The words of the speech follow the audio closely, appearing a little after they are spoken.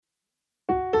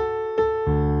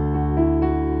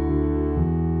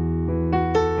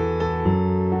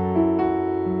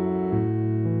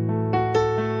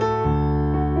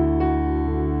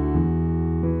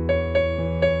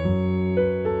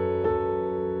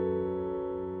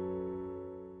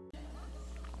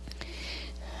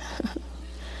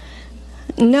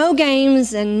No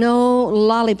games and no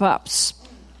lollipops.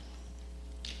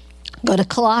 Go to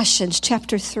Colossians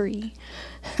chapter 3.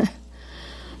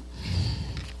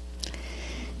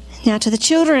 Now, to the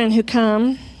children who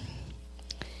come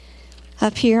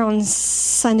up here on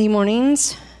Sunday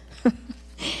mornings,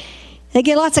 they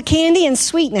get lots of candy and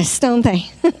sweetness, don't they?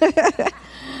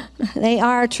 They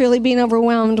are truly being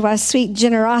overwhelmed by sweet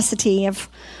generosity of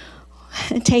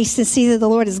taste and see that the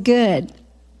Lord is good.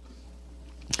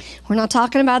 We're not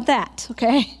talking about that,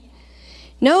 okay?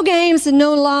 No games and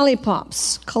no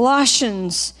lollipops.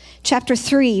 Colossians chapter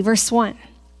 3, verse 1.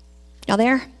 Y'all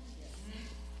there?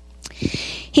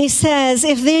 He says,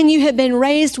 if then you have been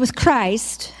raised with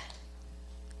Christ,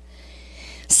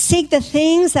 seek the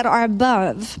things that are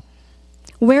above,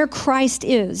 where Christ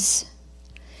is,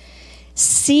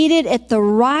 seated at the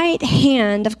right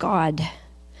hand of God.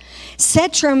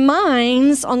 Set your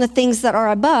minds on the things that are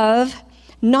above,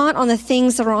 not on the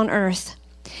things that are on earth.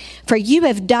 For you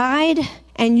have died,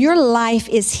 and your life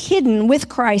is hidden with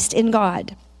Christ in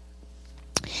God.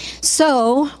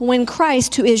 So, when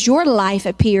Christ, who is your life,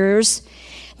 appears,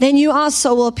 then you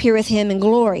also will appear with him in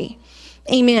glory.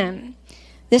 Amen.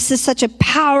 This is such a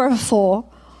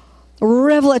powerful,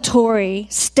 revelatory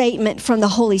statement from the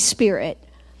Holy Spirit.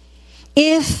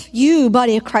 If you,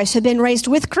 body of Christ, have been raised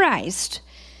with Christ,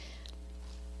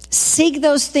 seek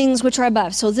those things which are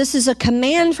above. So this is a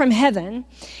command from heaven.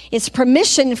 It's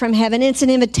permission from heaven. It's an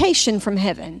invitation from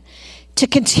heaven to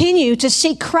continue to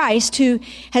seek Christ, who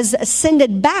has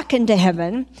ascended back into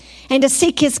heaven, and to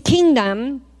seek his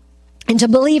kingdom, and to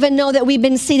believe and know that we've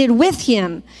been seated with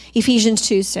him, Ephesians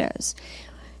 2 says.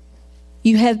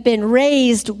 You have been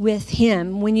raised with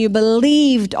him when you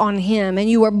believed on him and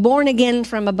you were born again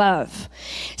from above.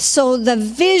 So the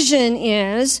vision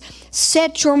is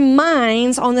set your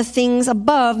minds on the things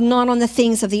above, not on the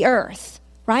things of the earth,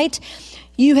 right?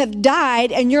 You have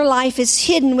died and your life is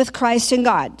hidden with Christ in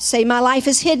God. Say, my life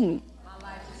is hidden,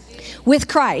 with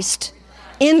Christ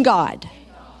in God.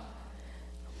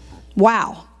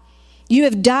 Wow. You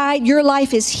have died, your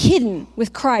life is hidden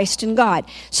with Christ in God.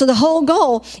 So the whole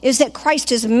goal is that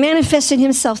Christ is manifesting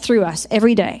himself through us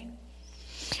every day.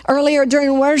 Earlier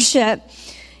during worship,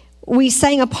 we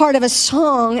sang a part of a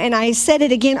song, and I said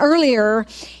it again earlier.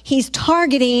 He's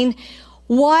targeting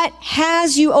what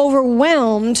has you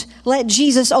overwhelmed, let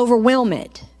Jesus overwhelm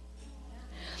it.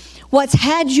 What's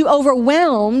had you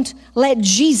overwhelmed, let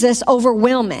Jesus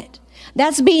overwhelm it.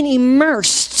 That's being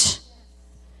immersed.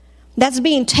 That's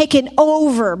being taken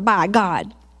over by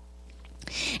God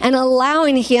and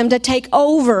allowing him to take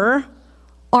over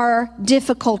our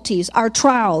difficulties, our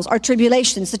trials, our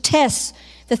tribulations, the tests,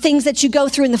 the things that you go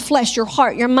through in the flesh, your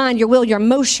heart, your mind, your will, your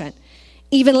emotion,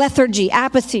 even lethargy,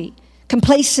 apathy,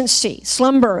 complacency,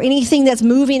 slumber, anything that's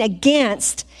moving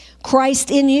against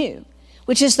Christ in you,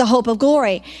 which is the hope of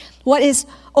glory. What is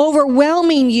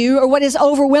overwhelming you, or what is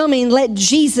overwhelming, let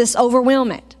Jesus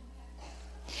overwhelm it.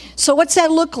 So what's that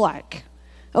look like?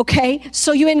 Okay,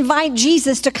 so you invite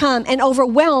Jesus to come and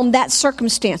overwhelm that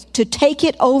circumstance, to take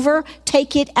it over,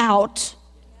 take it out,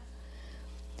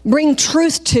 bring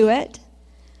truth to it,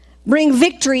 bring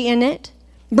victory in it,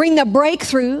 bring the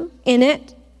breakthrough in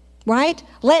it, right?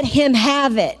 Let him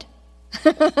have it.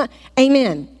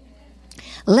 Amen.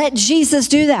 Let Jesus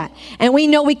do that. And we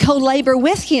know we co-labor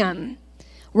with him,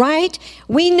 right?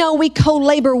 We know we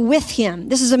co-labor with him.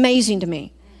 This is amazing to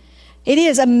me. It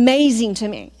is amazing to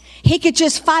me. He could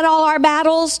just fight all our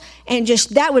battles and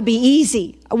that would be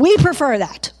easy. We prefer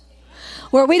that,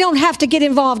 where we don't have to get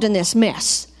involved in this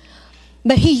mess.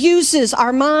 But he uses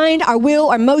our mind, our will,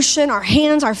 our emotion, our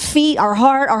hands, our feet, our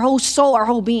heart, our whole soul, our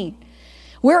whole being.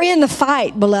 We're in the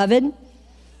fight, beloved.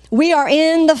 We are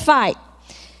in the fight.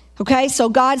 Okay, so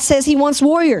God says he wants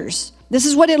warriors. This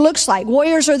is what it looks like.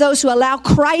 Warriors are those who allow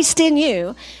Christ in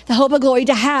you, the hope of glory,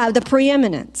 to have the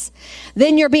preeminence.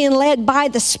 Then you're being led by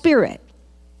the Spirit.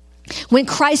 When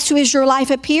Christ, who is your life,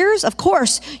 appears, of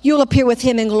course, you'll appear with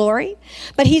him in glory.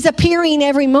 But he's appearing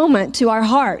every moment to our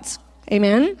hearts.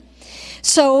 Amen?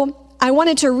 So I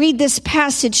wanted to read this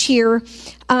passage here.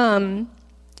 Go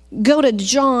to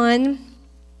John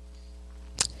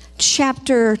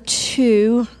chapter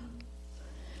 2.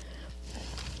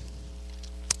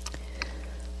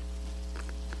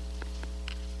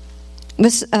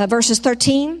 Verses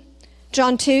 13,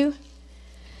 John 2.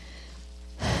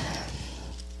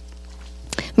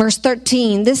 Verse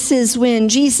 13, this is when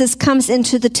Jesus comes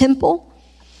into the temple.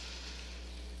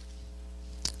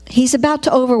 He's about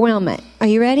to overwhelm it. Are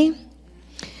you ready?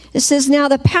 It says, now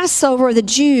the Passover of the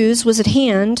Jews was at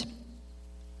hand,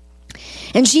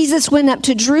 and Jesus went up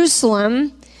to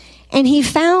Jerusalem, and he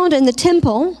found in the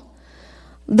temple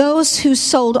those who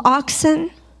sold oxen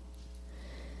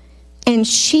and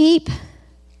sheep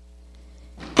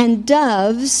and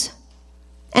doves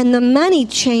and the money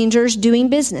changers doing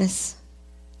business.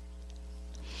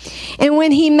 And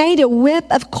when he made a whip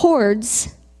of cords,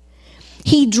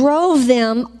 he drove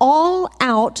them all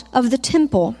out of the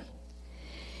temple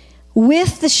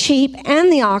with the sheep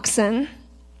and the oxen,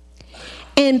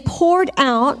 and poured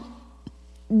out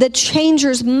the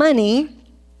changers' money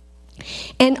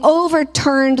and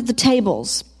overturned the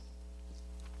tables.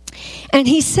 And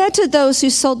he said to those who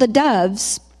sold the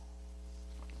doves,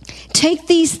 "Take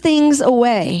these things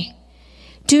away.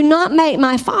 Do not make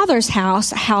my Father's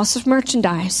house a house of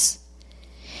merchandise."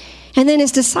 And then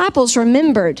his disciples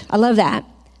remembered, I love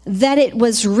that it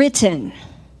was written,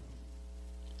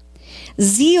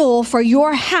 "Zeal for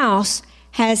your house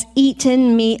has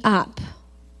eaten me up."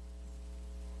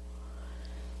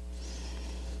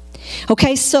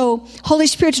 Okay, so Holy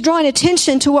Spirit's drawing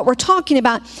attention to what we're talking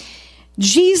about.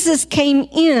 Jesus came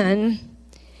in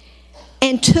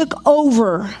and took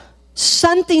over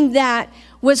something that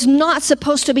was not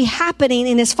supposed to be happening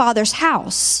in his Father's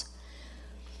house.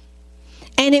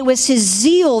 And it was his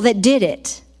zeal that did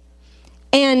it.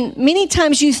 And many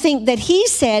times you think that he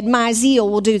said, "My zeal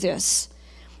will do this."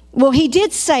 Well, he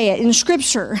did say it in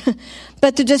Scripture.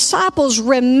 But the disciples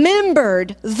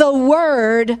remembered the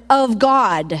word of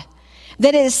God.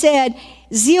 That it said,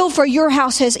 "Zeal for your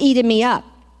house has eaten me up,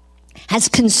 has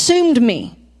consumed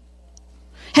me,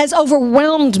 has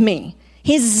overwhelmed me."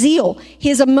 His zeal,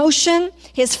 his emotion,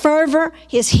 his fervor,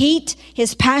 his heat,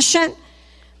 his passion,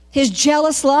 his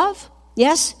jealous love,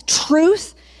 yes,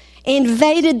 truth,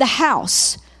 invaded the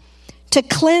house to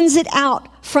cleanse it out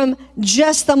from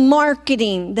just the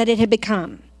marketing that it had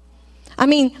become. I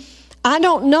mean, I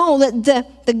don't know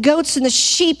that the goats and the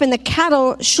sheep and the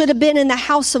cattle should have been in the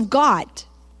house of God.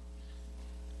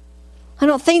 I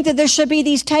don't think that there should be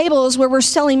these tables where we're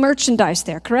selling merchandise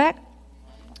there, correct?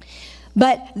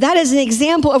 But that is an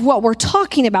example of what we're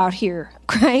talking about here,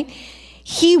 right?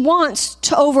 He wants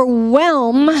to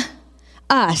overwhelm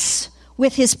us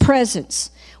with his presence,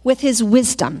 with his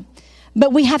wisdom.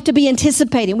 But we have to be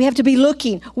anticipating. We have to be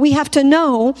looking. We have to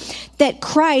know that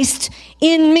Christ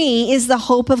in me is the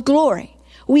hope of glory.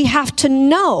 We have to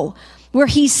know where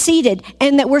he's seated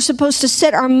and that we're supposed to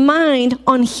set our mind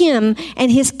on him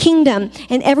and his kingdom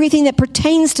and everything that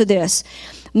pertains to this.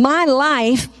 My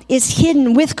life is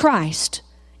hidden with Christ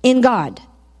in God.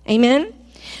 Amen?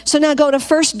 So now go to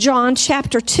 1 John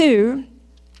chapter 2.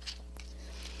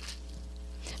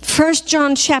 1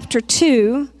 John chapter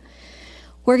 2.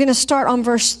 We're going to start on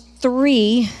verse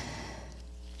 3.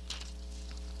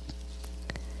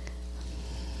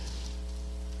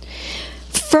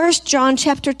 First John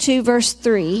chapter 2, verse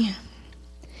 3.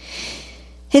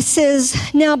 It says,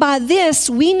 "Now by this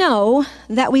we know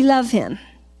that we love him,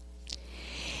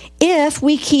 if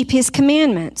we keep his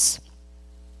commandments.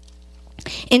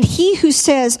 And he who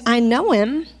says, 'I know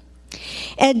him,'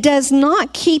 and does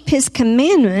not keep his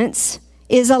commandments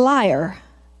is a liar,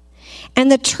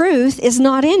 and the truth is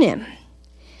not in him.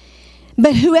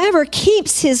 But whoever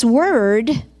keeps his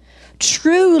word,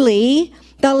 truly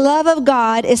the love of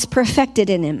God is perfected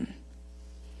in him.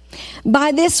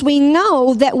 By this we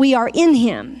know that we are in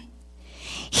him.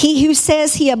 He who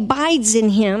says he abides in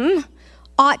him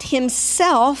ought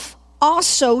himself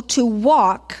also to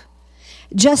walk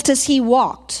just as he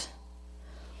walked."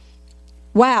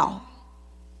 Wow.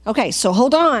 Okay, so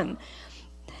hold on.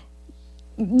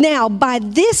 Now, by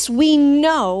this we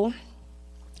know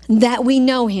that we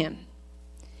know him.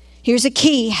 Here's a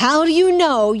key. How do you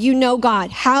know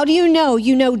God? How do you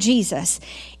know Jesus?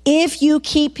 If you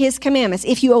keep his commandments,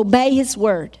 if you obey his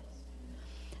word.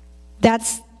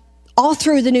 That's all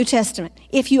through the New Testament.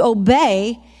 If you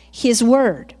obey his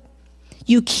word,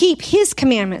 you keep his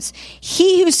commandments.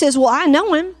 He who says, "Well, I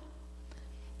know him,"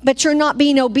 but you're not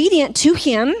being obedient to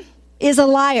him is a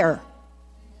liar.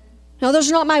 No, those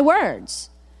are not my words.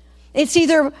 It's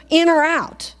either in or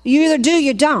out. You either do,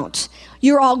 you don't.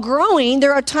 You're all growing.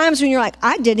 There are times when you're like,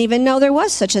 "I didn't even know there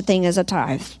was such a thing as a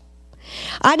tithe.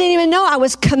 I didn't even know I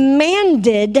was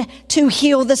commanded to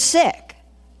heal the sick.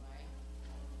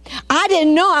 I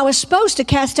didn't know I was supposed to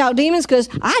cast out demons because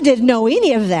I didn't know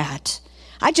any of that.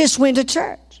 I just went to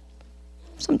church."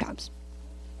 Sometimes.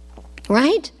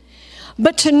 Right?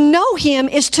 But to know him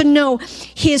is to know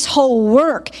his whole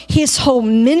work, his whole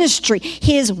ministry,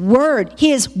 his word,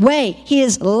 his way,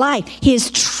 his life, his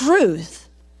truth.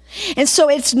 And so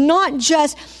it's not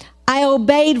just, I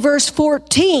obeyed verse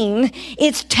 14.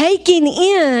 It's taking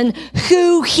in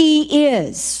who he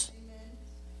is.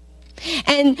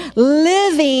 And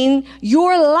living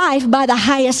your life by the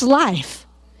highest life.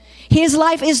 His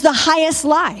life is the highest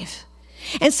life.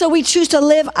 And so we choose to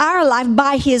live our life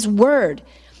by His word,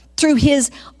 through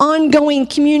His ongoing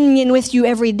communion with you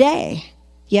every day.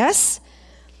 Yes?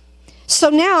 So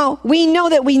now we know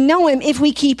that we know Him if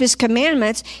we keep His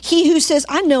commandments. He who says,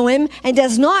 I know Him, and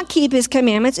does not keep His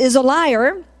commandments is a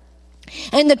liar,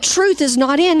 and the truth is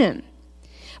not in him.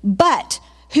 But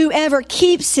whoever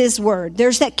keeps His word,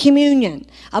 there's that communion.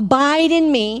 Abide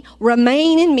in me,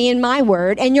 remain in me in my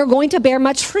word, and you're going to bear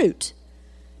much fruit.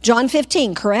 John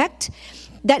 15, correct?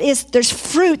 That is, there's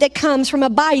fruit that comes from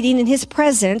abiding in His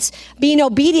presence, being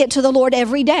obedient to the Lord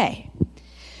every day.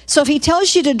 So if He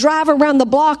tells you to drive around the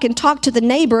block and talk to the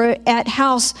neighbor at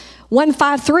house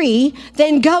 153,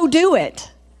 then go do it.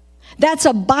 That's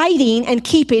abiding and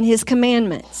keeping His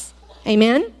commandments.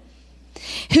 Amen?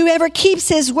 Whoever keeps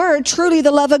His word, truly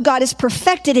the love of God is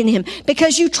perfected in him,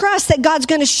 because you trust that God's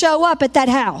going to show up at that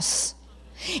house.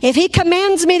 If He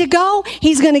commands me to go,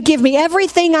 He's going to give me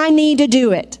everything I need to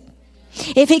do it.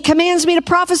 If He commands me to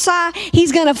prophesy,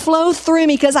 He's going to flow through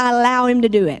me because I allow Him to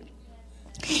do it.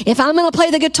 If I'm going to play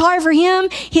the guitar for Him,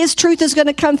 His truth is going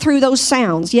to come through those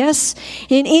sounds. Yes?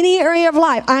 In any area of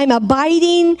life, I'm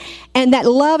abiding, and that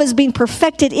love is being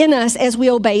perfected in us as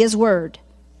we obey His word.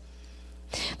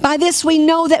 By this we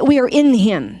know that we are in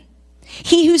Him.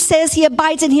 He who says he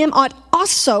abides in Him ought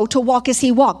also to walk as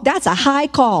He walked. That's a high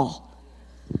call.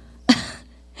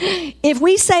 If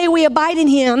we say we abide in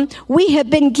Him, we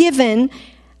have been given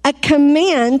a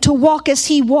command to walk as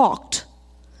He walked.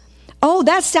 Oh,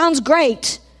 that sounds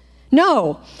great.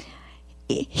 No.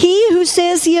 He who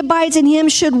says he abides in Him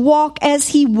should walk as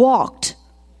He walked.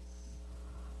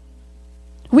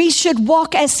 We should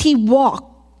walk as He walked.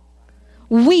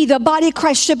 We, the body of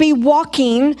Christ, should be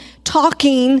walking,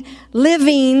 talking,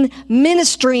 living,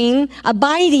 ministering,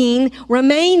 abiding,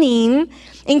 remaining,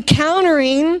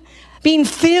 encountering, being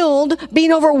filled,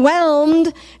 being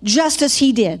overwhelmed, just as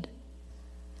He did.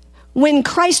 When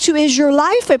Christ, who is your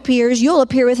life, appears, you'll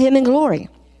appear with Him in glory.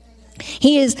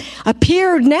 He has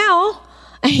appeared now.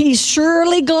 He's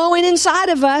surely glowing inside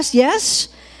of us, yes?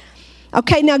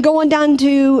 Okay, now going down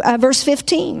to verse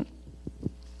 15.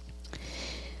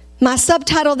 My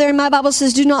subtitle there in my Bible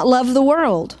says, do not love the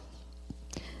world.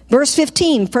 Verse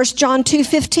 15, 1 John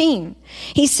 2:15.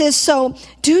 He says, so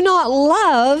do not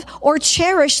love or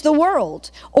cherish the world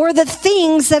or the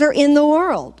things that are in the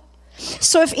world.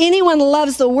 So if anyone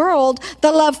loves the world,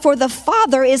 the love for the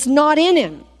Father is not in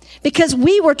him. Because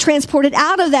we were transported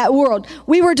out of that world.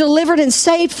 We were delivered and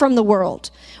saved from the world.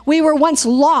 We were once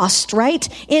lost, right?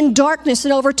 In darkness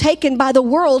and overtaken by the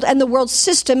world and the world's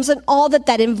systems and all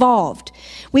that involved.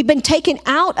 We've been taken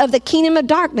out of the kingdom of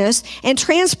darkness and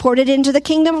transported into the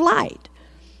kingdom of light.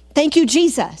 Thank you,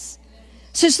 Jesus.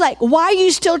 So it's like, why are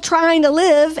you still trying to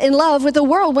live in love with the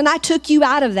world when I took you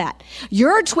out of that?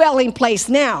 Your dwelling place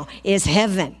now is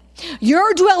heaven.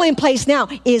 Your dwelling place now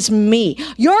is me.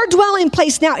 Your dwelling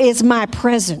place now is my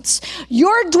presence.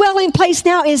 Your dwelling place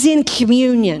now is in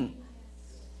communion.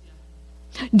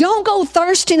 Don't go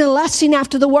thirsting and lusting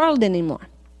after the world anymore.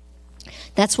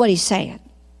 That's what He's saying.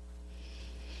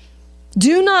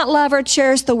 Do not love or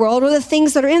cherish the world or the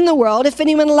things that are in the world. If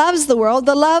anyone loves the world,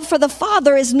 the love for the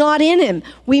Father is not in him.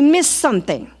 We miss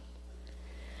something.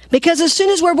 Because as soon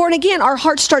as we're born again, our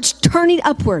heart starts turning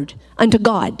upward unto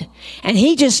God. And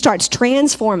He just starts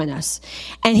transforming us.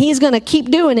 And He's going to keep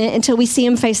doing it until we see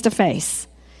Him face to face.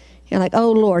 You're like,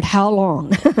 oh Lord, how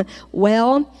long?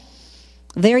 Well,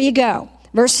 there you go.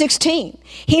 Verse 16,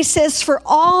 He says, for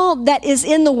all that is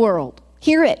in the world,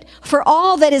 hear it, for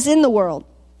all that is in the world,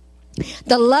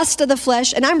 the lust of the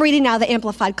flesh, and I'm reading now the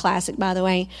Amplified Classic, by the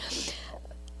way.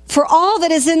 For all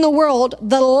that is in the world,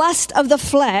 the lust of the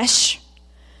flesh,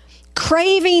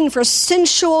 craving for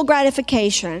sensual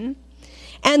gratification,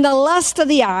 and the lust of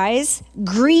the eyes,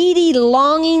 greedy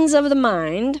longings of the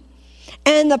mind,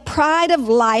 and the pride of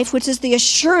life, which is the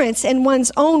assurance in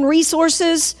one's own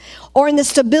resources or in the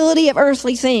stability of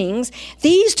earthly things,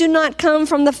 these do not come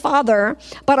from the Father,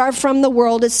 but are from the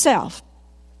world itself.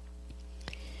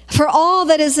 For all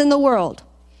that is in the world,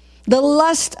 the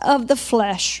lust of the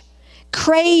flesh,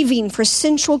 craving for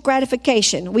sensual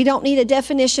gratification. We don't need a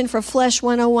definition for flesh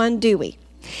 101, do we?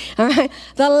 All right.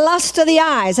 The lust of the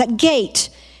eyes, that gate,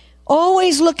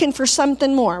 always looking for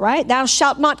something more, right? Thou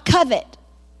shalt not covet.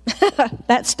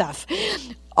 That stuff.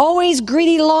 Always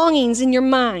greedy longings in your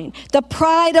mind. The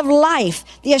pride of life,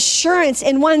 the assurance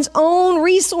in one's own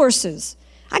resources.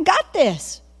 I got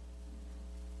this.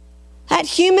 That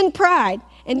human pride.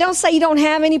 And don't say you don't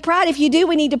have any pride. If you do,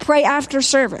 we need to pray after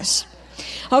service.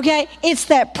 Okay? It's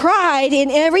that pride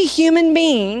in every human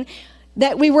being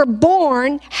that we were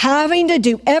born having to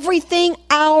do everything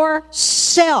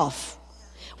ourselves.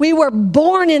 We were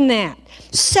born in that.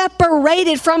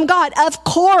 Separated from God. Of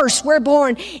course, we're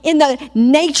born in the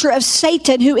nature of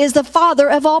Satan, who is the father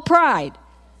of all pride.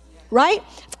 Right?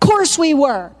 Of course we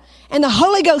were. And the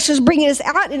Holy Ghost is bringing us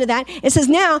out into that. It says,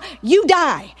 now you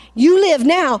die. You live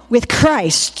now with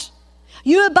Christ.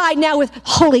 You abide now with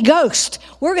Holy Ghost.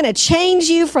 We're going to change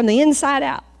you from the inside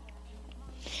out.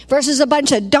 Versus a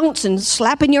bunch of don'ts and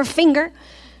slapping your finger.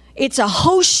 It's a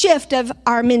whole shift of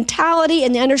our mentality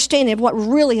and the understanding of what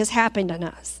really has happened in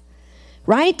us.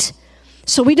 Right?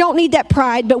 So we don't need that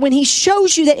pride. But when he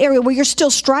shows you that area where you're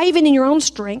still striving in your own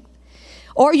strength,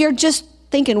 or you're just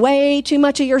thinking way too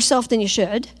much of yourself than you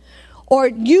should, or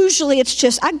usually it's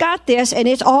just, I got this, and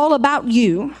it's all about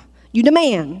you. You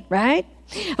demand, right?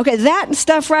 Okay, that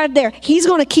stuff right there, he's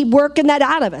going to keep working that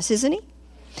out of us, isn't he?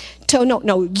 So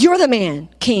no, you're the man,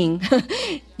 King.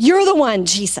 You're the one,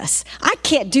 Jesus. I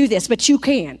can't do this, but you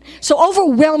can. So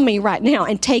overwhelm me right now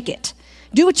and take it.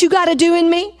 Do what you got to do in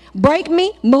me. Break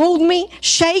me, mold me,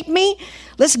 shape me.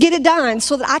 Let's get it done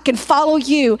so that I can follow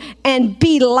you and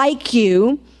be like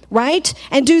you, right?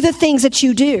 And do the things that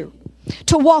you do.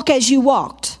 To walk as you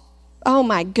walked. Oh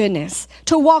my goodness.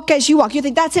 To walk as you walk. You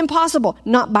think that's impossible?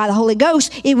 Not by the Holy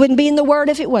Ghost. It wouldn't be in the Word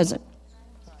if it wasn't.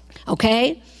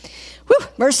 Okay? Whew.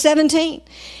 Verse 17.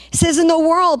 It says, and the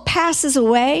world passes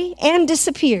away and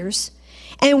disappears,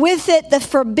 and with it the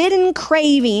forbidden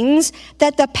cravings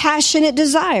that the passionate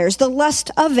desires, the lust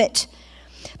of it.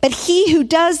 But he who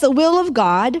does the will of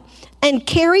God and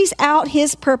carries out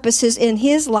his purposes in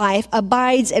his life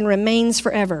abides and remains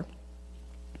forever.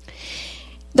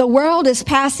 The world is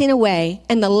passing away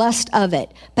and the lust of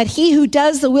it, but he who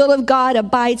does the will of God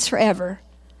abides forever.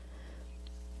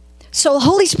 So the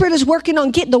Holy Spirit is working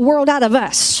on getting the world out of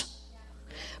us.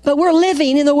 But we're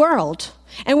living in the world.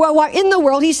 And while we're in the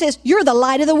world, he says, you're the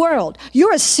light of the world.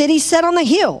 You're a city set on the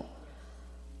hill.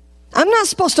 I'm not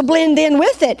supposed to blend in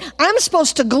with it. I'm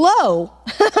supposed to glow.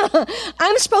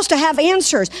 I'm supposed to have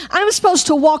answers. I'm supposed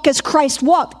to walk as Christ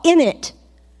walked in it.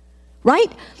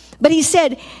 Right? But he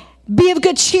said, be of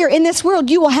good cheer. In this world,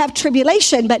 you will have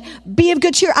tribulation, but be of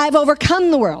good cheer. I've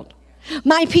overcome the world.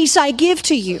 My peace I give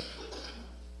to you.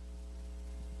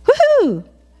 Woohoo!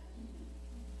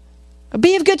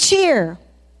 Be of good cheer.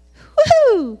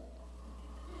 Woohoo!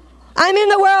 I'm in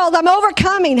the world. I'm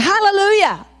overcoming.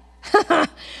 Hallelujah.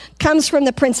 Comes from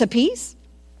the Prince of Peace,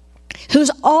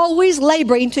 who's always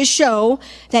laboring to show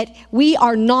that we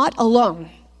are not alone.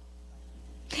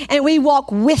 And we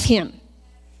walk with him.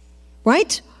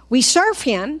 Right? We serve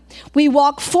him. We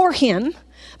walk for him.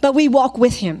 But we walk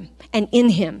with him and in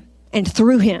him and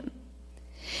through him.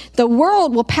 The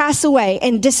world will pass away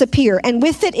and disappear, and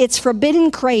with it its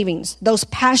forbidden cravings, those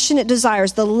passionate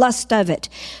desires, the lust of it.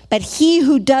 But he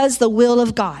who does the will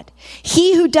of God,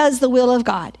 he who does the will of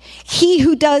God, he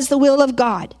who does the will of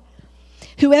God,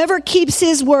 whoever keeps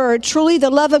his word, truly the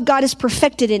love of God is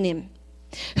perfected in him.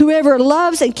 Whoever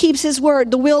loves and keeps his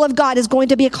word, the will of God is going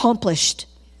to be accomplished.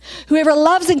 Whoever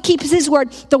loves and keeps his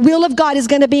word, the will of God is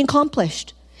going to be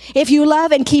accomplished. If you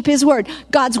love and keep his word,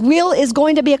 God's will is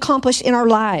going to be accomplished in our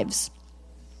lives.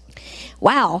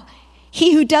 Wow.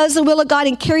 He who does the will of God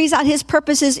and carries out his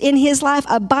purposes in his life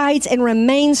abides and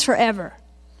remains forever.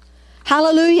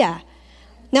 Hallelujah.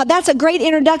 Now that's a great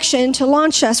introduction to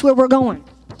launch us where we're going.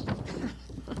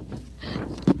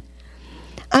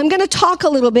 I'm going to talk a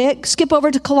little bit, skip over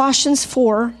to Colossians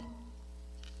 4.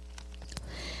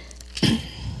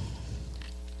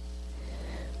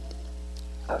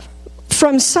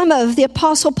 From some of the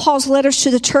Apostle Paul's letters to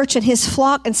the church and his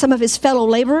flock and some of his fellow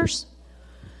laborers.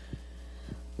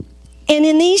 And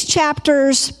in these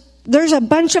chapters, there's a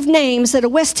bunch of names that a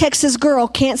West Texas girl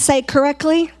can't say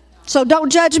correctly. So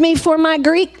don't judge me for my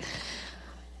Greek.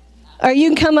 Or you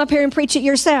can come up here and preach it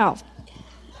yourself.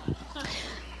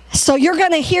 So you're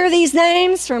going to hear these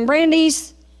names from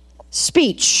Brandy's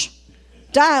speech,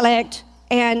 dialect,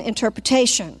 and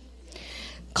interpretation.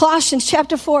 Colossians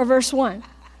chapter 4, verse 1.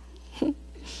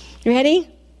 You ready?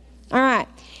 All right.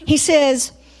 He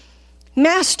says,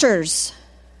 Masters,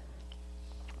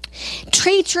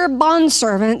 treat your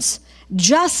bondservants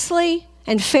justly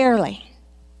and fairly,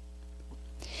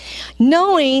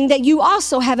 knowing that you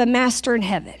also have a master in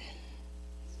heaven.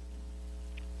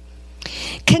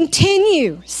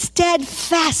 Continue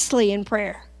steadfastly in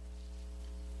prayer,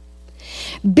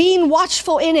 being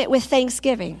watchful in it with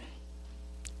thanksgiving.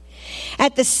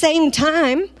 At the same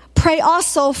time, pray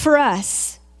also for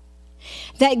us,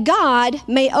 that God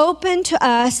may open to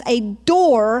us a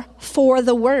door for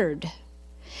the word,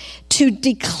 to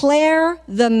declare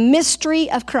the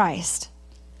mystery of Christ,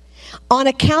 on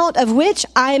account of which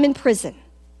I am in prison.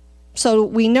 So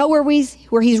we know where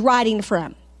he's writing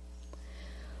from.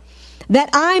 That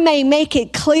I may make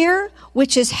it clear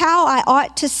which is how I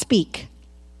ought to speak.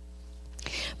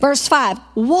 Verse 5,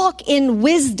 walk in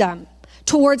wisdom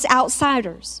towards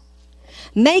outsiders,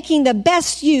 making the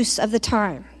best use of the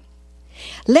time.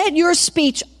 Let your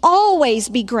speech always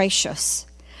be gracious,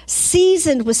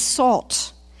 seasoned with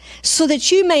salt, so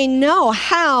that you may know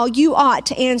how you ought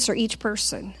to answer each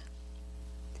person.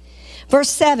 Verse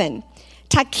 7,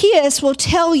 Tychicus will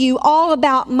tell you all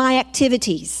about my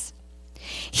activities.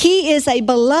 He is a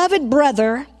beloved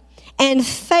brother and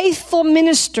faithful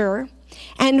minister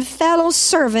and fellow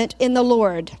servant in the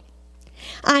Lord.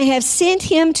 I have sent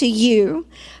him to you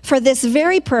for this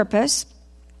very purpose,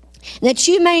 that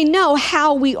you may know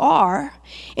how we are,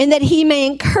 and that he may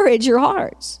encourage your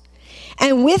hearts.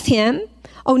 And with him,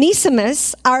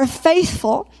 Onesimus, our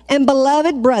faithful and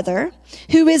beloved brother,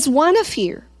 who is one of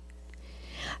you.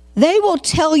 They will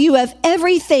tell you of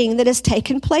everything that has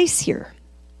taken place here.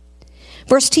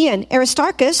 Verse 10,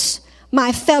 Aristarchus,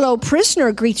 my fellow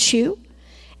prisoner, greets you,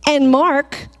 and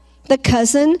Mark, the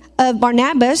cousin of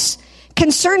Barnabas,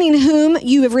 concerning whom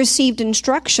you have received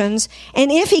instructions,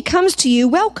 and if he comes to you,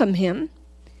 welcome him.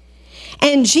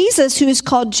 And Jesus, who is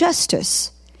called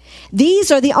Justus.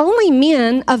 These are the only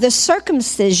men of the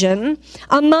circumcision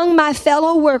among my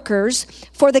fellow workers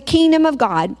for the kingdom of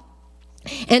God,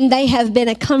 and they have been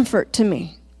a comfort to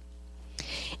me.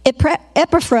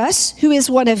 Epaphras, who is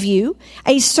one of you,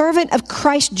 a servant of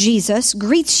Christ Jesus,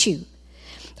 greets you,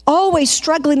 always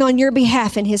struggling on your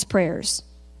behalf in his prayers,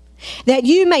 that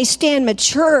you may stand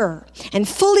mature and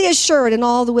fully assured in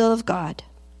all the will of God.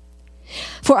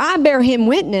 For I bear him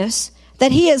witness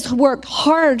that he has worked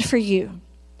hard for you,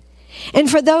 and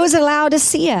for those in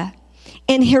Laodicea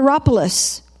and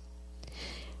Hierapolis.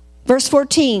 Verse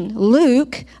 14,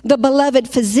 Luke, the beloved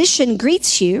physician,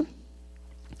 greets you,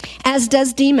 as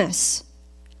does Demas.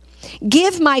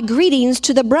 Give my greetings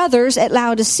to the brothers at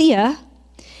Laodicea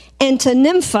and to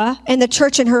Nympha and the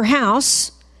church in her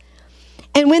house.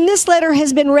 And when this letter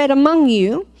has been read among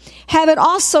you, have it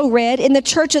also read in the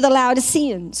church of the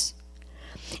Laodiceans.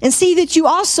 And see that you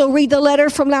also read the letter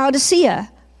from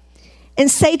Laodicea. And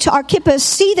say to Archippus,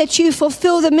 see that you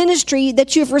fulfill the ministry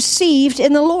that you've received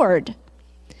in the Lord.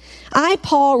 I,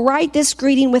 Paul, write this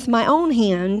greeting with my own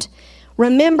hand.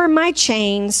 Remember my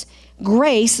chains.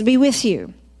 Grace be with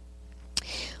you.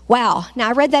 Wow. Now,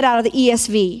 I read that out of the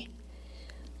ESV.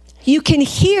 You can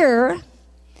hear,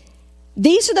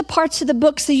 these are the parts of the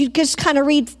books that you just kind of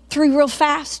read through real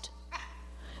fast,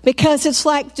 because it's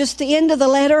like just the end of the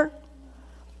letter.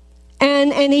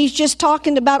 And he's just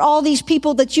talking about all these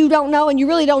people that you don't know, and you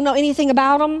really don't know anything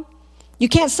about them. You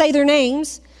can't say their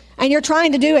names, and you're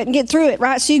trying to do it and get through it,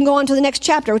 right? So you can go on to the next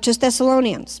chapter, which is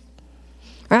Thessalonians,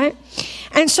 right?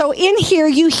 And so in here,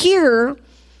 you hear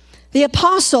the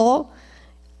apostle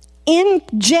in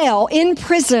jail, in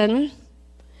prison,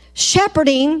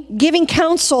 shepherding, giving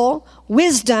counsel,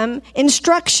 wisdom,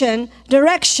 instruction,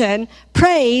 direction,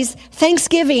 praise,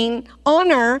 thanksgiving,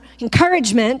 honor,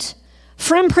 encouragement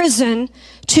from prison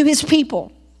to his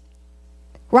people,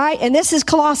 right? And this is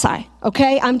Colossae,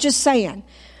 okay? I'm just saying.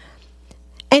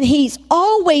 And he's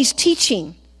always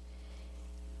teaching.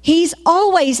 He's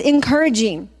always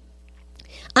encouraging.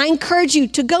 I encourage you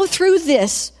to go through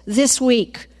this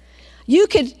week. You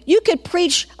could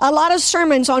preach a lot of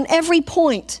sermons on every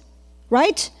point,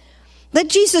 right? Let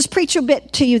Jesus preach a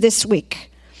bit to you this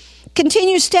week.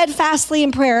 Continue steadfastly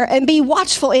in prayer and be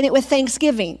watchful in it with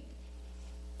thanksgiving.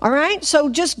 All right? So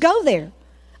just go there.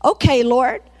 Okay,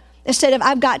 Lord, instead of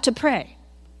I've got to pray,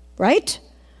 right?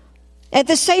 At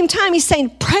the same time, he's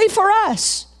saying, pray for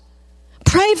us.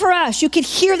 Pray for us. You could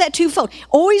hear that twofold.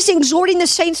 Always exhorting the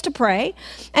saints to pray,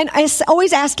 and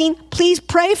always asking, please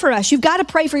pray for us. You've got to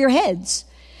pray for your heads.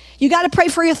 You've got to pray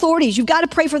for your authorities. You've got to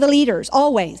pray for the leaders,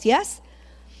 always, yes?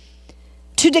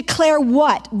 To declare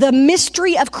what? The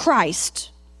mystery of Christ.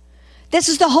 This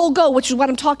is the whole goal, which is what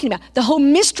I'm talking about. The whole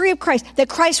mystery of Christ, that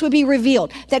Christ would be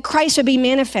revealed, that Christ would be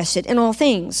manifested in all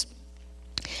things.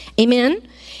 Amen?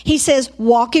 He says,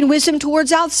 walk in wisdom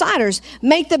towards outsiders.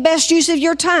 Make the best use of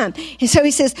your time. And so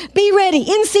he says, be ready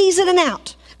in season and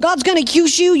out. God's going to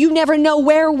use you. You never know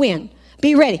where or when.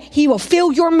 Be ready. He will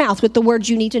fill your mouth with the words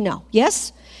you need to know.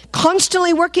 Yes?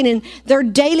 Constantly working in their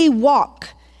daily walk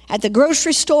at the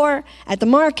grocery store, at the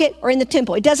market, or in the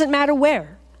temple. It doesn't matter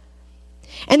where.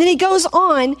 And then he goes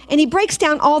on and he breaks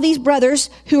down all these brothers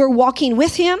who are walking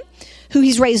with him, who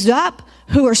he's raised up,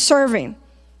 who are serving.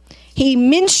 He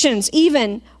mentions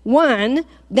even one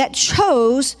that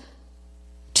chose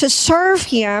to serve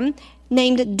him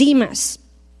named Demas.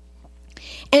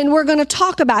 And we're going to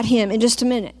talk about him in just a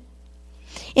minute.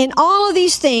 In all of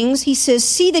these things, he says,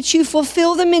 see that you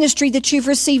fulfill the ministry that you've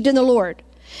received in the Lord.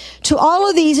 To all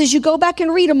of these, as you go back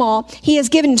and read them all, he has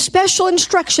given special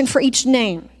instruction for each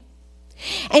name.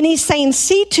 And he's saying,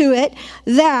 see to it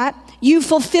that you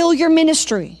fulfill your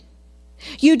ministry.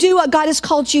 You do what God has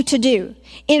called you to do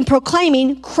in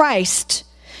proclaiming Christ,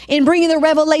 in bringing the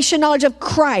revelation knowledge of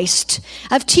Christ,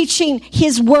 of teaching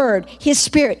his word, his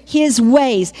spirit, his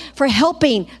ways, for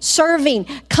helping, serving,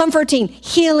 comforting,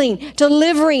 healing,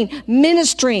 delivering,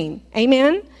 ministering.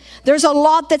 Amen? There's a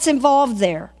lot that's involved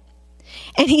there.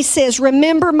 And he says,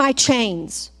 remember my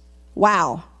chains.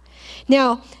 Wow.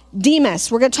 Now,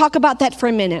 Demas, we're going to talk about that for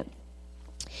a minute.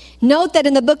 Note that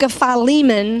in the book of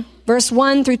Philemon, verse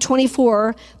 1 through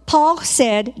 24, Paul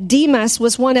said Demas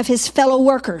was one of his fellow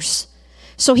workers.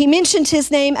 So he mentions his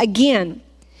name again.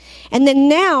 And then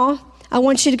now, I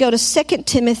want you to go to 2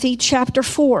 Timothy chapter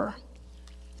 4.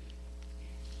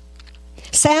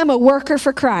 Say, I'm a worker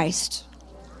for Christ.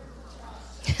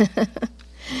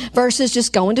 Versus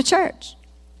just going to church,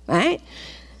 right?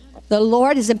 The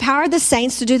Lord has empowered the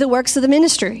saints to do the works of the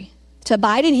ministry, to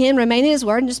abide in him, remain in his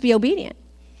word, and just be obedient.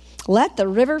 Let the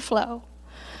river flow.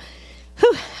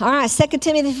 Whew. All right, 2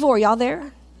 Timothy 4, y'all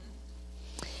there?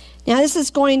 Now, this is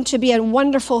going to be a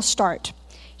wonderful start.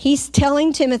 He's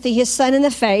telling Timothy, his son in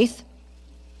the faith,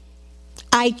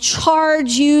 I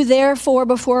charge you, therefore,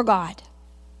 before God.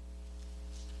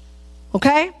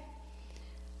 Okay?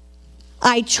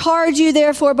 I charge you,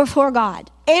 therefore, before God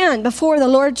and before the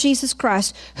Lord Jesus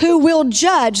Christ, who will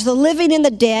judge the living and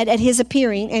the dead at his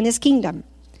appearing in his kingdom.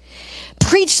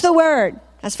 Preach the word.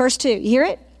 That's verse 2. You hear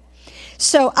it?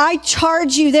 So I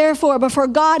charge you, therefore, before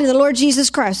God and the Lord Jesus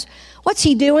Christ. What's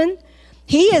he doing?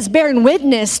 He is bearing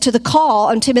witness to the call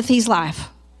on Timothy's life.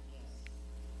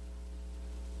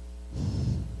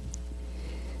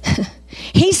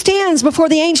 He stands before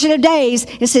the Ancient of Days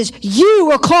and says, you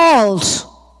were called.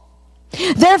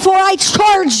 Therefore, I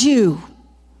charge you.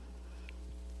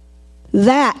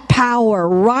 That power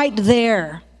right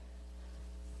there,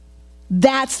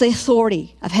 that's the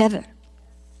authority of heaven.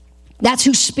 That's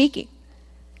who's speaking.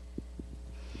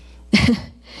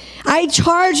 I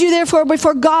charge you, therefore,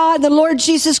 before God, the Lord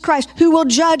Jesus Christ, who will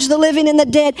judge the living and the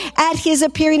dead at his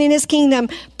appearing in his kingdom.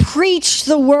 Preach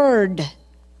the word.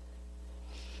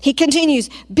 He continues,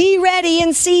 be ready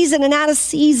in season and out of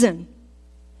season.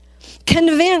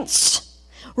 Convince,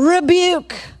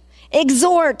 rebuke,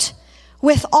 exhort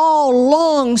with all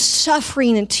long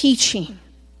suffering and teaching.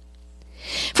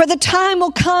 For the time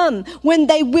will come when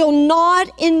they will not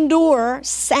endure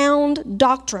sound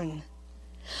doctrine,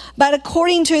 but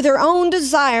according to their own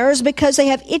desires, because they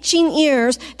have itching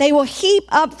ears, they will heap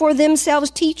up for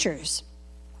themselves teachers.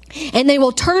 And they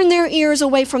will turn their ears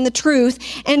away from the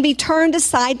truth and be turned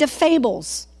aside to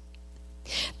fables.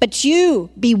 But you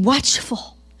be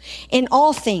watchful in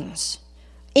all things.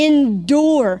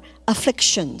 Endure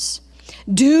afflictions.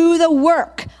 Do the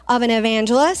work of an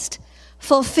evangelist.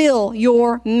 Fulfill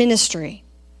your ministry.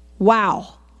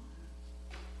 Wow.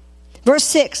 Verse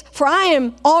 6, for I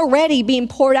am already being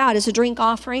poured out as a drink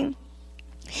offering,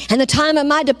 and the time of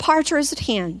my departure is at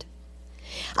hand.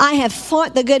 I have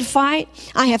fought the good fight.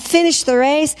 I have finished the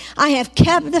race. I have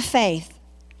kept the faith.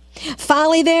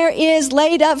 Finally, there is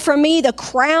laid up for me the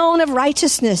crown of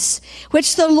righteousness,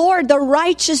 which the Lord, the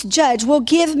righteous judge, will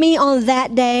give me on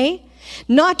that day,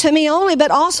 not to me only,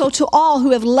 but also to all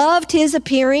who have loved his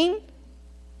appearing.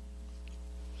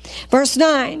 Verse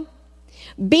 9,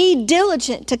 be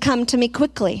diligent to come to me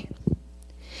quickly,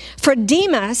 for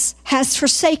Demas has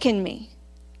forsaken me,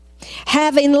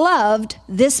 having loved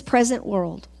this present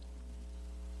world,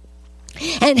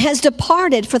 and has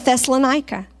departed for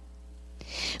Thessalonica.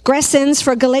 Crescens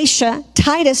for Galatia,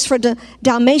 Titus for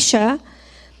Dalmatia.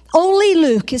 Only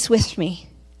Luke is with me.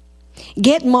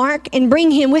 Get Mark and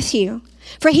bring him with you,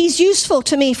 for he's useful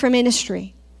to me for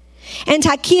ministry. And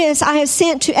Tychicus I have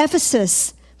sent to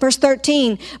Ephesus. Verse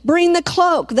 13, bring the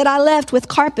cloak that I left with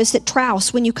Carpus at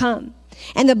Troas when you come,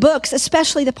 and the books,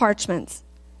 especially the parchments.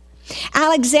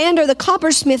 Alexander the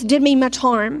coppersmith did me much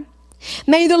harm.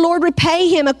 May the Lord repay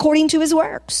him according to his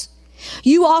works.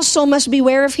 You also must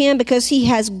beware of him, because he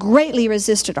has greatly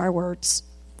resisted our words.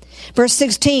 Verse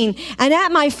 16, and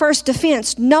at my first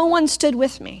defense, no one stood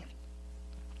with me,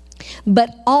 but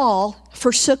all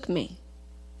forsook me.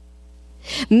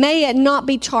 May it not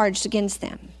be charged against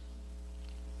them.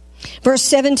 Verse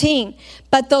 17,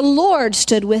 but the Lord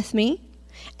stood with me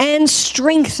and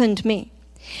strengthened me,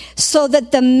 so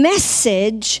that the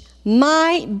message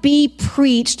might be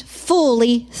preached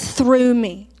fully through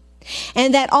me,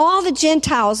 and that all the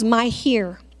Gentiles might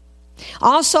hear.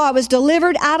 Also, I was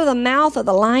delivered out of the mouth of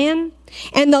the lion,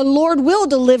 and the Lord will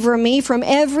deliver me from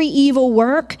every evil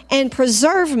work and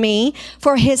preserve me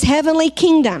for his heavenly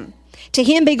kingdom. To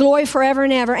him be glory forever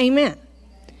and ever. Amen.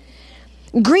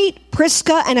 Greet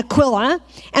Prisca and Aquila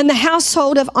and the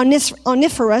household of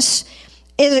Onesiphorus,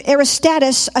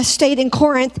 Aristatus, a stayed in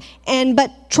Corinth,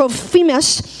 but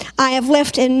Trophimus I have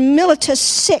left in Miletus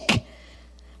sick.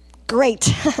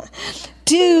 Great.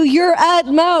 Do your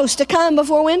utmost to come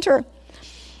before winter.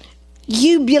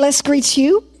 Eubulus greets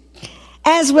you,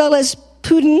 as well as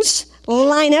Pudens,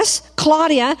 Linus,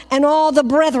 Claudia, and all the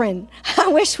brethren. I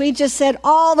wish we just said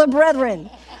all the brethren.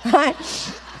 Right?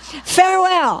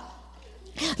 Farewell.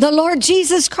 The Lord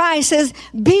Jesus Christ says,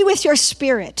 be with your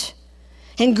spirit,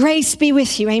 and grace be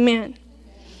with you. Amen.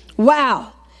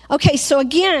 Wow. Okay, so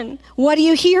again, what are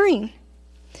you hearing?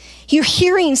 You're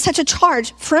hearing such a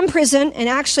charge from prison, and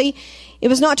actually, it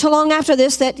was not too long after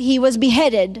this that he was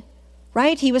beheaded,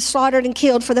 right? He was slaughtered and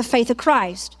killed for the faith of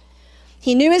Christ.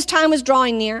 He knew his time was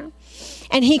drawing near,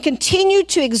 and he continued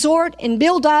to exhort and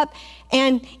build up,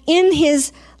 and in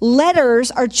his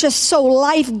letters are just so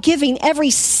life-giving.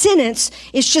 Every sentence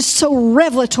is just so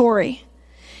revelatory.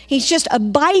 He's just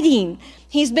abiding.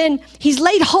 He's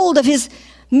laid hold of his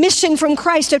mission from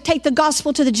Christ to take the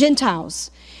gospel to the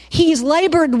Gentiles. He's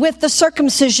labored with the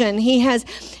circumcision. He has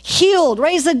healed,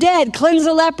 raised the dead, cleansed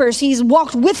the lepers. He's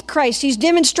walked with Christ. He's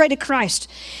demonstrated Christ.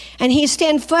 And he's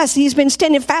been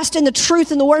standing fast in the truth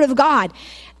and the word of God.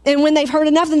 And when they've heard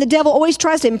enough, then the devil always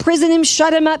tries to imprison him,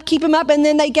 shut him up, keep him up. And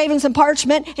then they gave him some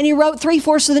parchment, and he wrote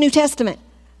 3/4 of the New Testament.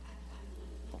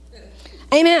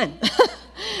 Amen.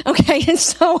 Okay, and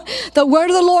so the word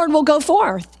of the Lord will go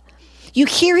forth. You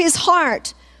hear his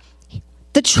heart.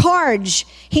 The charge,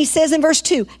 he says in verse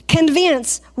 2,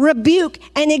 convince, rebuke,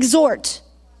 and exhort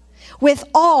with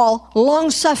all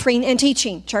long-suffering and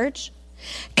teaching, church.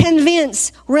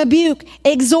 Convince, rebuke,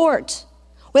 exhort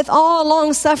with all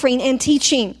long-suffering and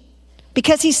teaching.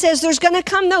 Because he says there's going to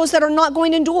come those that are not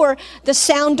going to endure the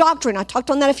sound doctrine. I talked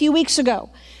on that a few weeks ago.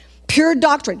 Pure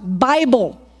doctrine,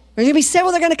 Bible. There's going to be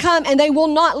several that are going to come, and they will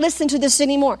not listen to this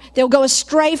anymore. They'll go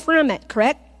astray from it,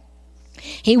 correct?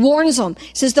 He warns them.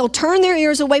 He says they'll turn their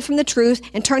ears away from the truth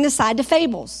and turn aside to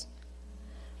fables.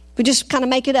 We just kind of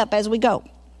make it up as we go.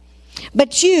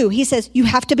 But you, he says, you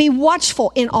have to be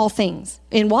watchful in all things.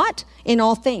 In what? In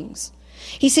all things.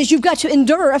 He says you've got to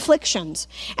endure afflictions,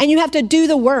 and you have to do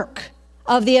the work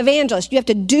of the evangelist. You have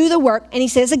to do the work. And he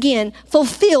says again,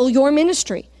 fulfill your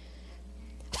ministry.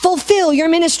 Fulfill your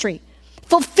ministry.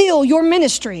 Fulfill your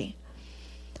ministry.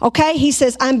 Okay, he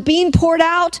says, I'm being poured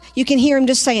out. You can hear him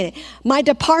just saying it. My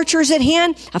departure's at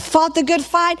hand. I fought the good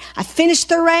fight. I finished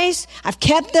the race. I've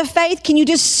kept the faith. Can you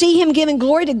just see him giving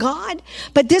glory to God?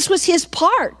 But this was his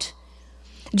part.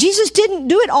 Jesus didn't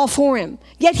do it all for him,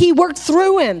 yet he worked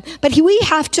through him. But we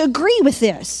have to agree with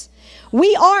this.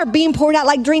 We are being poured out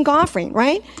like drink offering,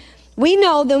 right? We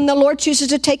know that when the Lord chooses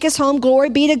to take us home, glory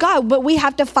be to God. But we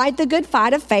have to fight the good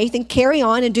fight of faith and carry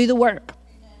on and do the work.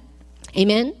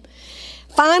 Amen.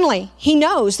 Finally, he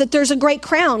knows that there's a great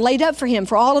crown laid up for him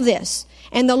for all of this.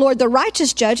 And the Lord, the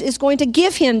righteous judge, is going to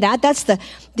give him that. That's the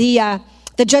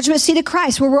judgment seat of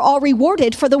Christ, where we're all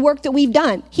rewarded for the work that we've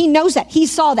done. He knows that. He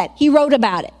saw that. He wrote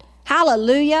about it.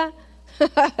 Hallelujah.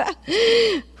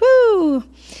 Whew.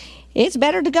 It's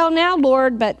better to go now,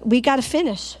 Lord, but we got to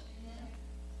finish.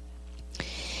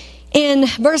 In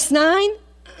verse 9,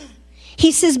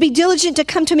 he says, be diligent to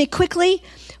come to me quickly,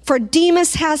 for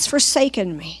Demas has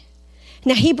forsaken me.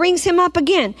 Now, he brings him up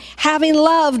again, having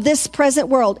loved this present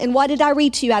world. And what did I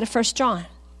read to you out of 1 John?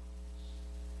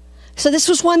 So this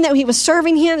was one that he was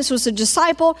serving him. This was a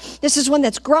disciple. This is one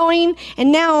that's growing.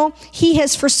 And now he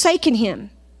has forsaken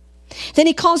him. Then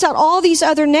he calls out all these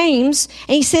other names,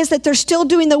 and he says that they're still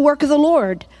doing the work of the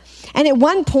Lord. And at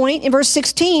one point, in verse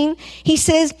 16, he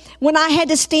says, when I had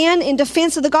to stand in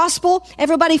defense of the gospel,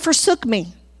 everybody forsook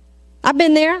me. I've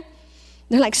been there.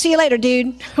 They're like, see you later,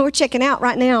 dude. We're checking out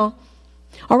right now.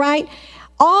 All right?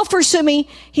 All forsook me.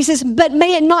 He says, but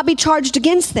may it not be charged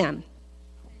against them.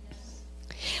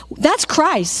 That's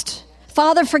Christ.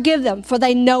 Father, forgive them, for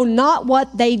they know not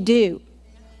what they do.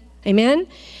 Amen?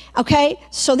 Okay?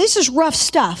 So this is rough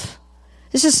stuff.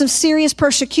 This is some serious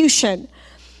persecution.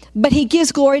 But he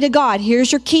gives glory to God.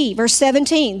 Here's your key. Verse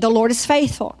 17. The Lord is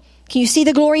faithful. Can you see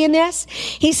the glory in this?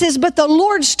 He says, but the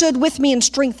Lord stood with me and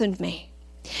strengthened me,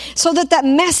 so that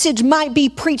message might be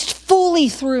preached fully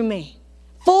through me.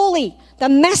 Fully. The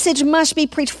message must be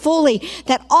preached fully,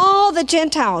 that all the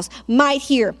Gentiles might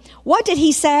hear. What did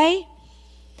he say?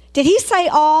 Did he say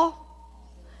all?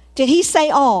 Did he say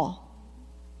all?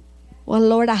 Well,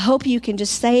 Lord, I hope you can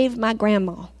just save my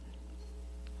grandma.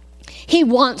 He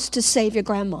wants to save your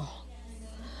grandma.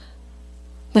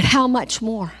 But how much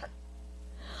more?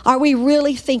 Are we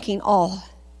really thinking all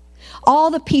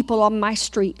the people on my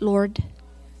street, Lord?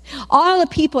 All the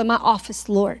people in my office,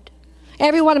 Lord.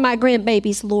 Every one of my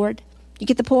grandbabies, Lord. You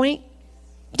get the point?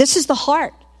 This is the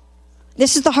heart.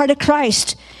 This is the heart of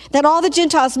Christ. That all the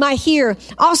Gentiles might hear.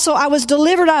 Also, I was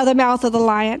delivered out of the mouth of the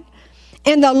lion.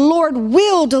 And the Lord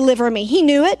will deliver me. He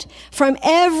knew it. From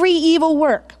every evil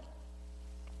work.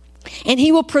 And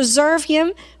he will preserve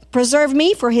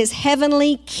me for his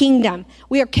heavenly kingdom.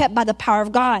 We are kept by the power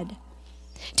of God.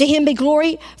 To him be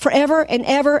glory forever and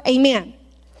ever. Amen.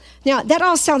 Now, that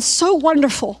all sounds so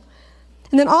wonderful.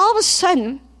 And then all of a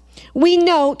sudden, we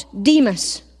note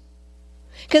Demas.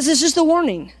 Because this is the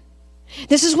warning.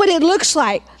 This is what it looks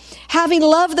like. Having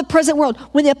loved the present world.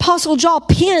 When the Apostle John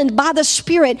penned by the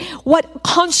Spirit what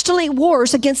constantly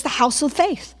wars against the house of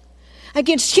faith.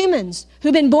 Against humans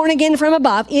who've been born again from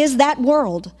above is that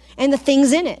world and the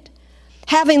things in it.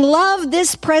 Having loved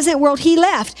this present world, he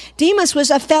left. Demas was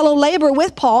a fellow laborer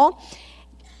with Paul.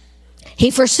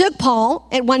 He forsook Paul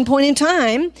at one point in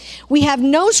time. We have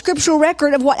no scriptural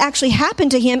record of what actually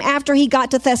happened to him after he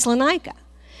got to Thessalonica.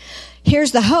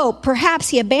 Here's the hope. Perhaps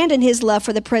he abandoned his love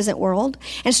for the present world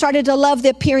and started to love the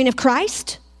appearing of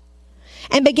Christ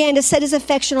and began to set his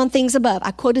affection on things above.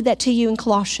 I quoted that to you in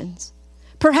Colossians.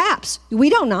 Perhaps. We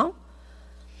don't know.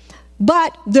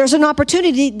 But there's an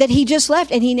opportunity that he just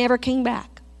left and he never came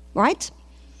back. Right?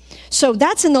 So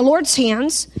that's in the Lord's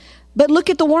hands. But look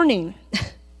at the warning.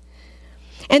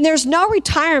 And there's no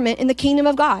retirement in the kingdom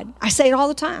of God. I say it all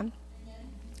the time.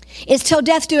 It's till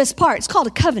death do us part. It's called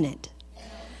a covenant.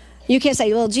 You can't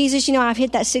say, well, Jesus, I've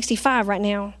hit that 65 right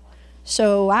now.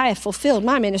 So I have fulfilled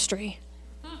my ministry.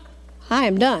 I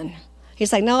am done.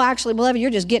 He's like, no, actually, beloved,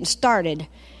 you're just getting started.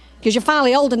 Because you're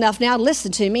finally old enough now to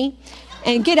listen to me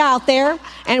and get out there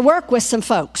and work with some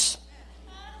folks.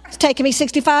 It's taken me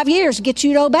 65 years to get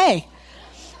you to obey.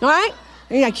 All right?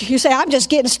 You say, I'm just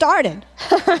getting started.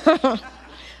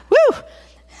 Woo!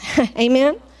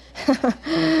 Amen?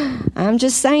 I'm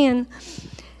just saying,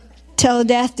 till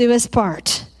death do us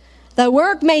part. The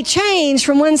work may change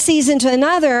from one season to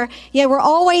another, yet we're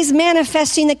always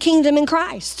manifesting the kingdom in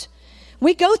Christ.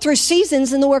 We go through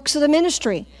seasons in the works of the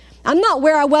ministry. I'm not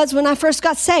where I was when I first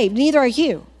got saved. Neither are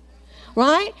you.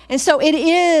 Right? And so it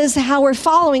is how we're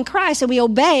following Christ and we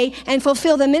obey and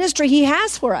fulfill the ministry he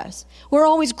has for us. We're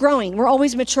always growing. We're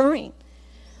always maturing.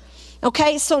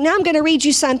 Okay, so now I'm going to read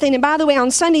you something. And by the way,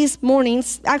 on Sundays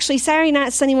mornings, actually Saturday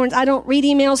night, Sunday mornings, I don't read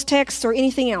emails, texts, or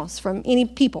anything else from any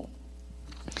people.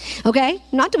 Okay?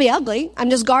 Not to be ugly.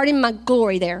 I'm just guarding my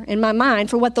glory there in my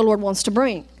mind for what the Lord wants to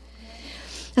bring.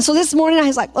 And so this morning I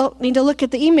was like, oh, I need to look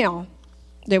at the email.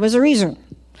 There was a reason.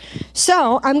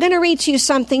 So I'm going to read to you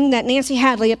something that Nancy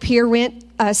Hadley up here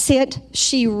sent.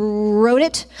 She wrote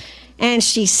it and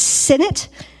she sent it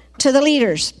to the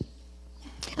leaders.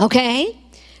 Okay?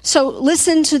 So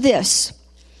listen to this.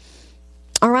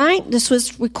 All right? This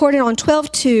was recorded on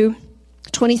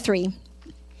 12/2/23.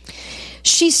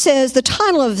 She says the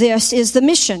title of this is The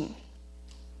Mission.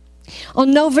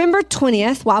 On November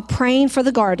 20th, while praying for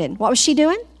the garden, what was she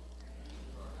doing?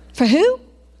 For who?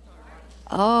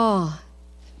 Oh,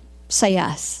 say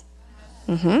us.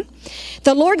 The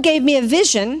Lord gave me a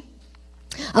vision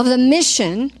of the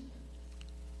mission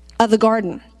of the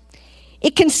garden.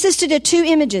 It consisted of two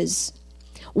images.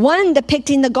 One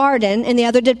depicting the garden and the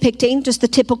other depicting just the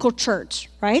typical church,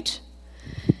 right?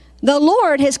 The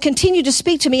Lord has continued to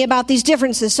speak to me about these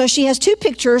differences. So she has two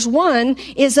pictures. One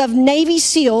is of Navy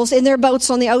SEALs in their boats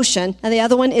on the ocean, and the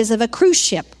other one is of a cruise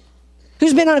ship.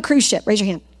 Who's been on a cruise ship? Raise your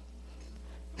hand.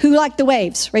 Who liked the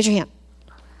waves? Raise your hand.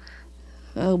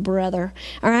 Oh, brother.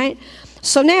 All right.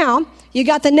 So now you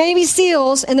got the Navy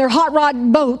SEALs and their hot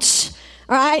rod boats,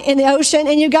 all right, in the ocean,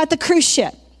 and you got the cruise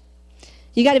ship.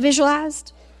 You got it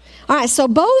visualized? All right. So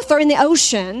both are in the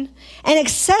ocean and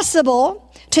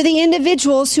accessible to the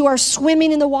individuals who are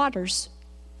swimming in the waters,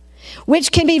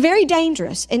 which can be very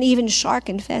dangerous and even shark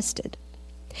infested.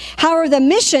 However, the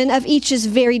mission of each is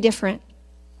very different.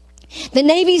 The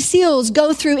Navy SEALs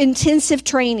go through intensive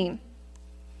training.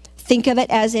 Think of it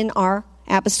as in our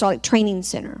apostolic training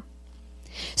center.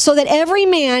 So that every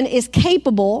man is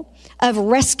capable of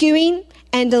rescuing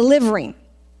and delivering.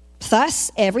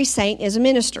 Thus, every saint is a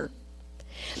minister.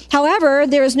 However,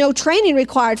 there is no training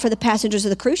required for the passengers of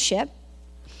the cruise ship,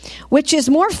 which is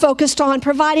more focused on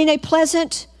providing a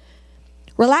pleasant,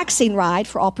 relaxing ride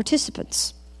for all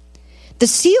participants. The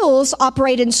SEALs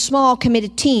operate in small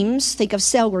committed teams, think of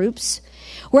cell groups,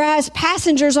 whereas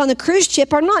passengers on the cruise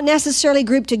ship are not necessarily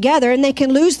grouped together and they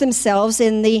can lose themselves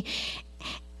in the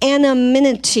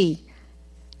anonymity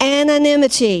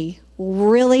Anonymity.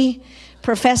 Really?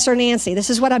 Professor Nancy, this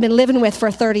is what I've been living with for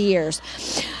 30 years.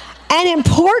 An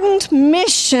important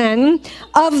mission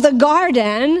of the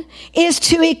garden is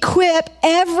to equip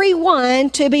everyone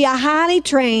to be a highly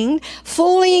trained,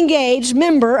 fully engaged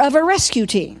member of a rescue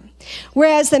team.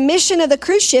 Whereas the mission of the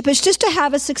cruise ship is just to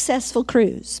have a successful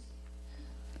cruise.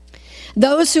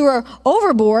 Those who are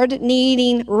overboard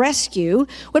needing rescue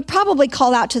would probably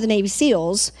call out to the Navy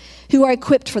SEALs who are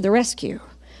equipped for the rescue.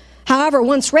 However,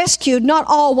 once rescued, not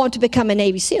all want to become a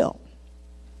Navy SEAL.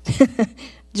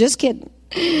 Just kidding.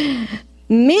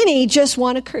 Many just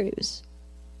want to cruise.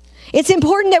 It's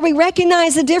important that we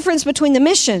recognize the difference between the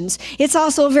missions. It's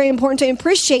also very important to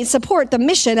appreciate and support the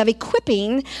mission of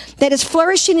equipping that is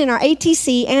flourishing in our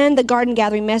ATC and the garden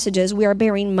gathering messages. We are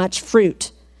bearing much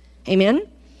fruit. Amen?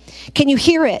 Can you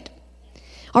hear it?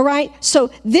 All right? So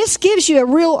this gives you a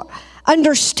real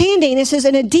understanding. It says,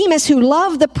 and Demas who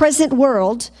love the present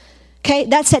world. Okay,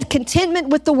 that's that contentment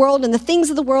with the world and the things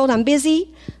of the world. I'm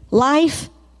busy. Life,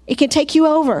 it can take you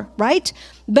over, right?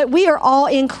 But we are all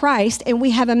in Christ, and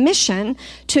we have a mission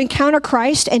to encounter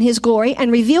Christ and his glory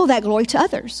and reveal that glory to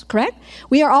others, correct?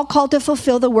 We are all called to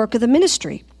fulfill the work of the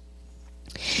ministry.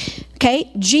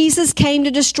 Okay, Jesus came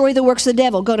to destroy the works of the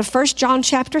devil. Go to 1 John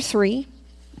chapter 3.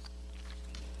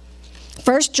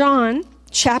 1 John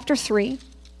chapter 3.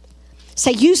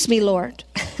 Say, use me, Lord.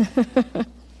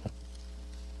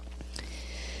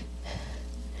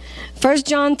 1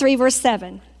 John 3, verse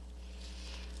 7.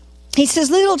 He says,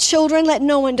 little children, let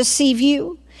no one deceive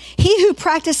you. He who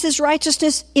practices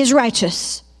righteousness is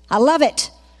righteous. I love it.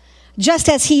 Just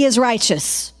as he is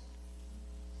righteous.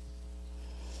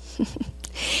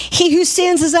 He who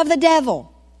sins is of the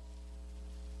devil.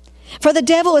 For the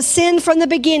devil has sinned from the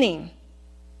beginning.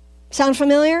 Sound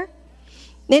familiar?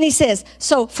 Then he says,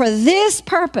 so for this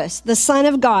purpose, the Son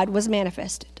of God was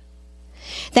manifested,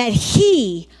 that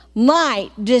he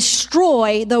might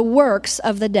destroy the works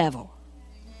of the devil.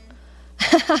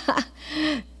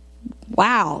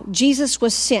 Wow, Jesus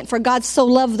was sent. For God so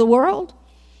loved the world.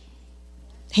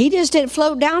 He just didn't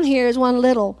float down here as one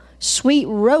little sweet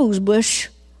rose bush.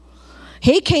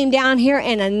 He came down here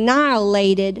and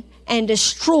annihilated and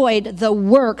destroyed the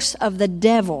works of the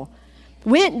devil.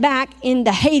 Went back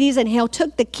into Hades and hell,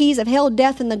 took the keys of hell,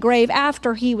 death, and the grave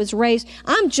after he was raised.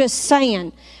 I'm just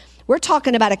saying, we're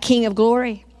talking about a King of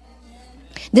glory.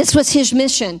 This was his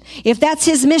mission. If that's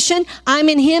his mission, I'm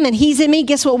in him and he's in me.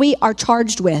 Guess what we are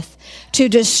charged with? To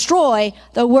destroy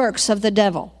the works of the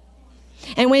devil.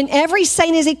 And when every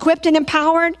saint is equipped and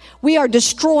empowered, we are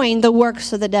destroying the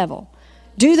works of the devil.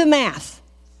 Do the math,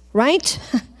 right?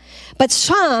 But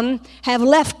some have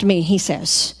left me, he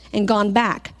says, and gone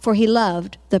back, for he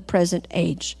loved the present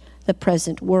age, the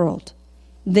present world.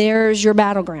 There's your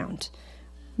battleground.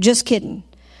 Just kidding.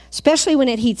 Especially when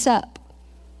it heats up.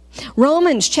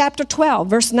 Romans chapter 12,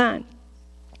 verse 9.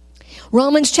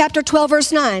 Romans chapter 12,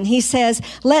 verse 9, he says,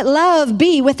 let love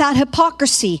be without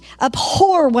hypocrisy.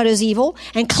 Abhor what is evil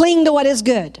and cling to what is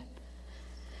good.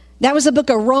 That was the book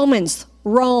of Romans.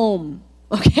 Rome.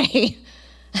 Okay.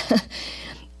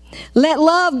 Let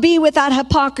love be without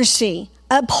hypocrisy.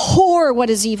 Abhor what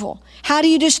is evil. How do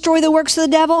you destroy the works of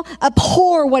the devil?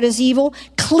 Abhor what is evil.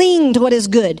 Cling to what is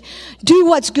good. Do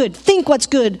what's good. Think what's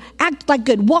good. Act like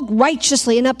good. Walk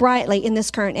righteously and uprightly in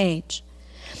this current age.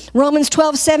 Romans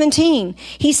 12:17.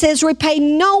 He says, repay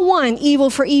no one evil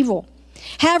for evil.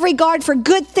 Have regard for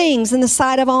good things in the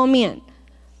sight of all men.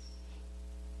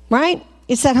 Right?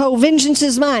 It's that whole vengeance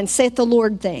is mine, saith the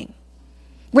Lord thing.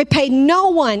 Repay no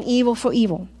one evil for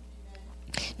evil.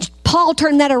 Paul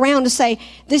turned that around to say,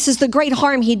 this is the great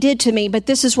harm he did to me, but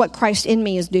this is what Christ in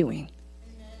me is doing.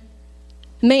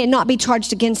 May it not be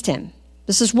charged against him.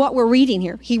 This is what we're reading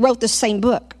here. He wrote the same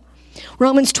book.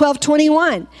 Romans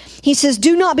 12:21. He says,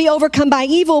 do not be overcome by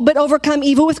evil, but overcome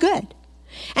evil with good.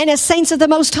 And as saints of the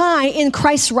Most High in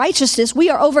Christ's righteousness, we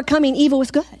are overcoming evil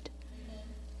with good.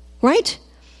 Right?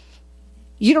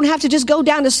 You don't have to just go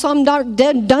down to some dark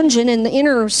dead dungeon in the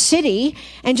inner city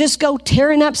and just go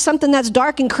tearing up something that's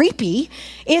dark and creepy.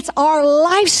 It's our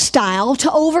lifestyle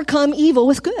to overcome evil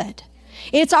with good.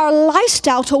 It's our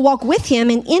lifestyle to walk with him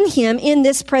and in him in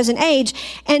this present age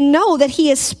and know that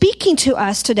he is speaking to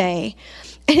us today.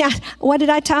 And what did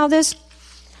I tell this?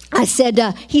 I said,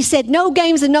 he said, no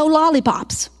games and no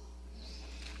lollipops.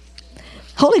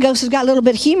 Holy Ghost has got a little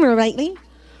bit of humor lately.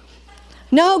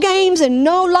 No games and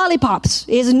no lollipops.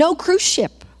 It is no cruise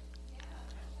ship.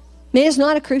 It is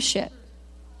not a cruise ship.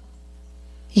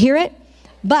 You hear it?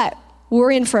 But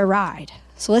we're in for a ride.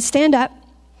 So let's stand up.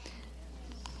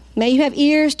 May you have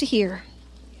ears to hear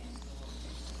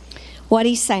what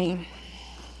he's saying.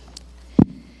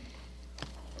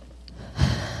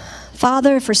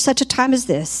 Father, for such a time as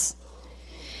this,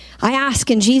 I ask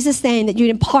in Jesus' name that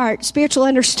you'd impart spiritual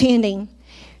understanding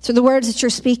through the words that you're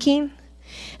speaking,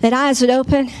 that eyes would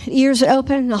open, ears would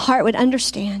open, and the heart would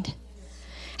understand.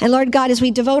 And Lord God, as we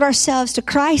devote ourselves to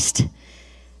Christ,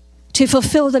 to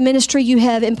fulfill the ministry you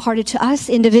have imparted to us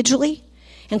individually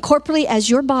and corporately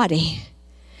as your body,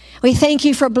 we thank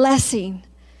you for blessing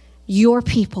your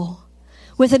people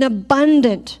with an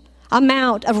abundant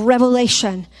amount of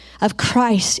revelation of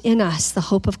Christ in us, the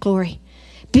hope of glory,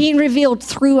 being revealed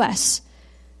through us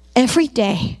every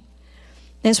day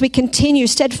as we continue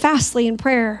steadfastly in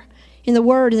prayer, in the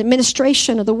word, in the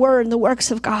administration of the word and the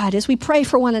works of God, as we pray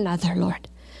for one another, Lord.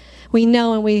 We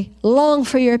know and we long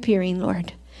for your appearing,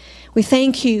 Lord. We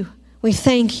thank you. We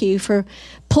thank you for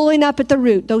pulling up at the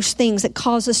root those things that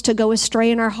cause us to go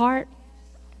astray in our heart.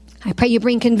 I pray you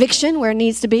bring conviction where it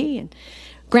needs to be and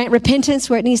grant repentance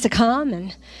where it needs to come.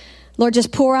 And Lord,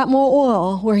 just pour out more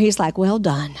oil where he's like, well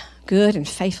done, good and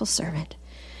faithful servant.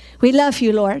 We love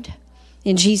you, Lord.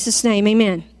 In Jesus' name,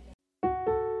 amen.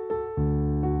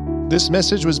 This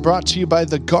message was brought to you by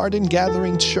the Garden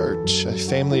Gathering Church, a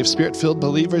family of Spirit-filled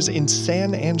believers in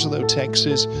San Angelo,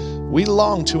 Texas. We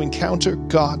long to encounter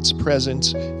God's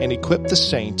presence and equip the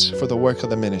saints for the work of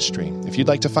the ministry. If you'd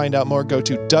like to find out more, go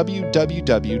to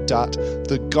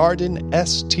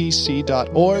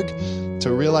www.thegardenstc.org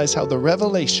to realize how the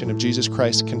revelation of Jesus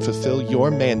Christ can fulfill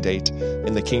your mandate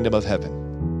in the kingdom of heaven.